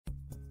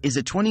Is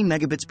a 20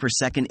 megabits per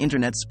second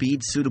internet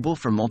speed suitable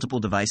for multiple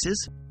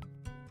devices?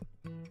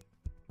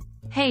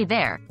 Hey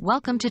there,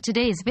 welcome to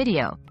today's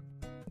video.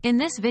 In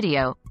this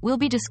video, we'll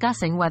be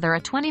discussing whether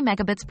a 20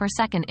 megabits per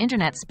second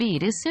internet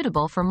speed is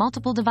suitable for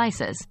multiple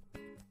devices.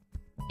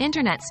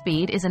 Internet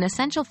speed is an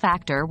essential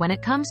factor when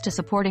it comes to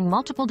supporting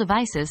multiple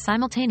devices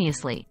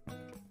simultaneously.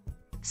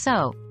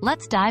 So,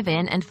 let's dive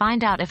in and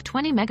find out if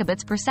 20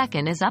 megabits per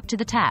second is up to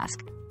the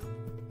task.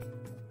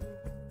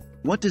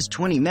 What does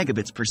 20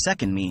 megabits per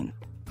second mean?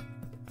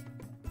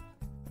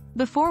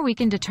 Before we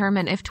can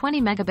determine if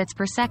 20 megabits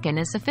per second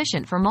is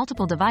sufficient for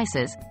multiple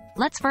devices,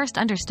 let's first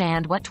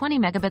understand what 20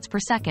 megabits per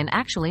second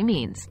actually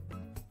means.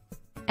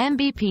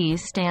 Mbps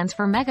stands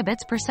for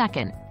megabits per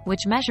second,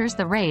 which measures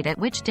the rate at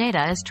which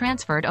data is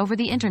transferred over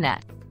the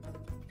internet.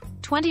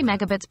 20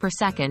 megabits per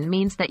second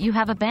means that you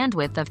have a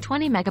bandwidth of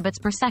 20 megabits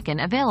per second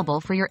available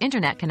for your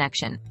internet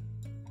connection.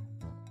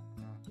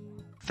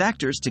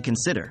 Factors to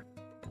consider.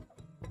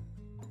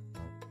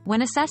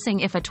 When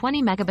assessing if a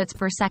 20 megabits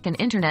per second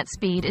internet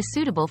speed is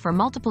suitable for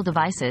multiple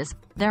devices,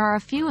 there are a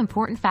few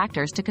important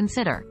factors to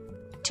consider.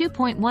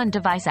 2.1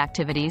 Device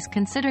activities.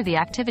 Consider the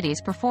activities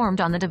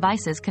performed on the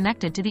devices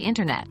connected to the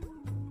internet.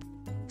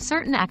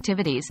 Certain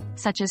activities,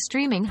 such as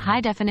streaming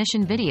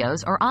high-definition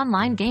videos or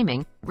online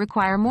gaming,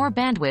 require more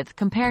bandwidth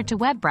compared to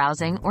web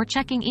browsing or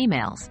checking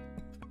emails.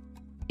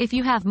 If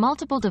you have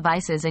multiple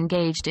devices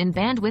engaged in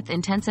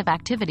bandwidth-intensive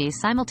activities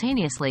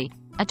simultaneously,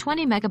 a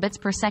 20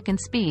 megabits per second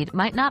speed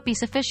might not be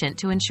sufficient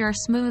to ensure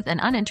smooth and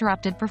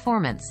uninterrupted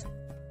performance.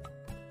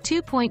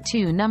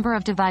 2.2 Number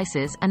of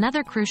devices.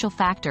 Another crucial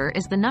factor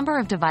is the number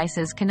of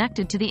devices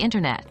connected to the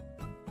internet.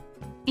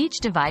 Each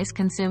device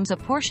consumes a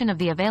portion of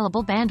the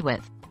available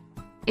bandwidth.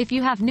 If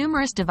you have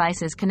numerous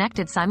devices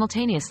connected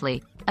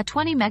simultaneously, a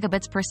 20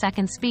 megabits per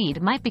second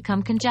speed might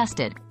become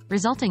congested,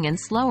 resulting in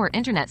slower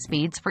internet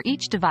speeds for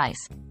each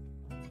device.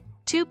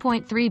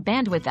 2.3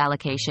 Bandwidth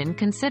allocation.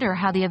 Consider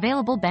how the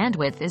available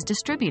bandwidth is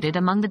distributed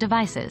among the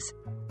devices.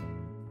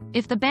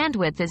 If the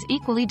bandwidth is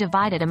equally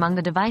divided among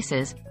the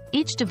devices,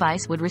 each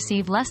device would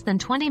receive less than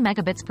 20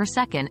 megabits per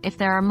second if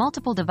there are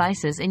multiple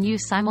devices in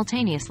use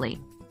simultaneously.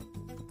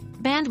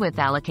 Bandwidth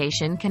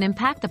allocation can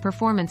impact the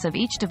performance of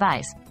each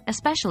device,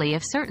 especially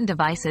if certain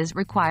devices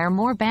require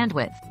more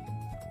bandwidth.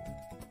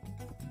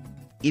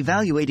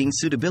 Evaluating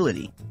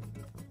suitability.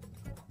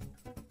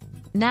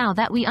 Now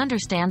that we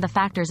understand the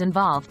factors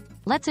involved,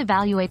 let's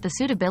evaluate the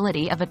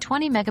suitability of a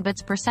 20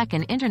 megabits per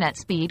second internet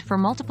speed for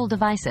multiple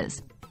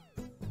devices.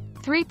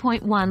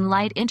 3.1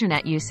 Light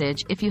internet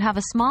usage. If you have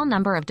a small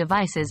number of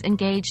devices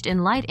engaged in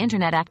light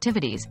internet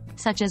activities,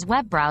 such as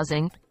web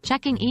browsing,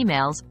 checking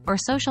emails, or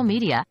social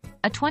media,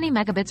 a 20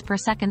 megabits per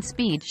second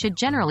speed should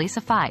generally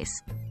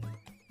suffice.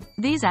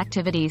 These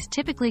activities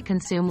typically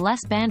consume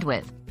less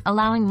bandwidth,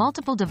 allowing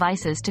multiple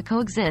devices to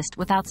coexist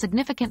without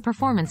significant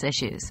performance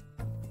issues.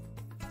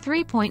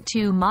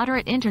 3.2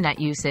 Moderate internet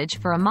usage.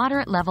 For a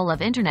moderate level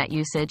of internet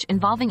usage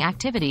involving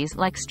activities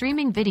like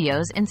streaming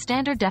videos in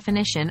standard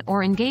definition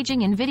or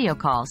engaging in video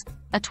calls,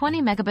 a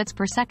 20 megabits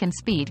per second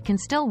speed can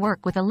still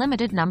work with a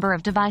limited number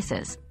of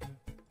devices.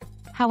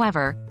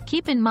 However,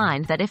 keep in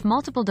mind that if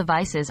multiple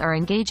devices are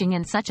engaging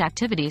in such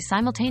activities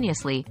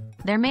simultaneously,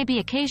 there may be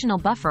occasional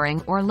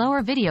buffering or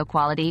lower video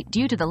quality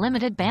due to the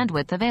limited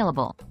bandwidth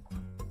available.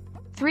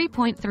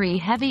 3.3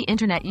 Heavy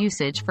internet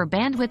usage. For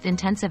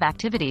bandwidth-intensive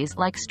activities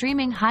like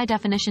streaming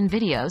high-definition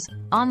videos,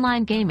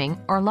 online gaming,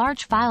 or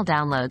large file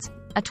downloads,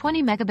 a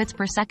 20 megabits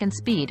per second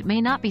speed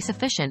may not be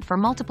sufficient for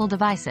multiple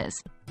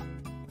devices.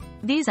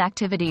 These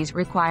activities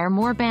require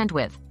more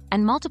bandwidth,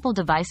 and multiple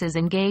devices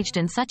engaged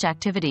in such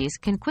activities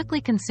can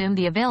quickly consume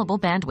the available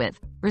bandwidth,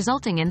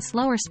 resulting in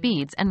slower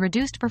speeds and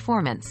reduced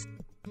performance.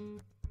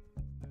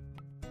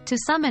 To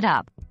sum it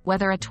up,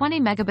 whether a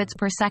 20 megabits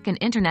per second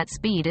internet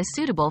speed is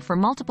suitable for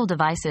multiple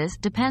devices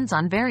depends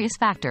on various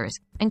factors,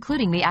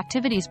 including the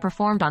activities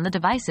performed on the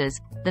devices,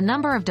 the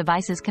number of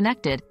devices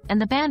connected, and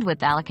the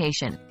bandwidth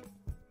allocation.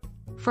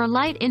 For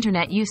light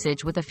internet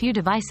usage with a few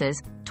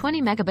devices,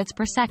 20 megabits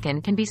per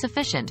second can be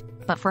sufficient,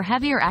 but for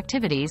heavier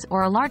activities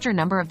or a larger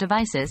number of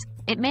devices,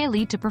 it may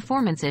lead to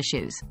performance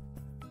issues.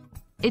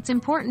 It's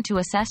important to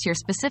assess your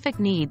specific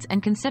needs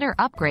and consider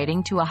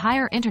upgrading to a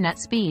higher internet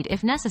speed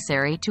if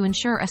necessary to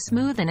ensure a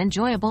smooth and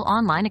enjoyable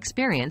online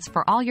experience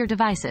for all your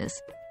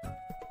devices.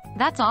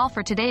 That's all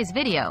for today's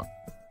video.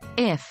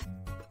 If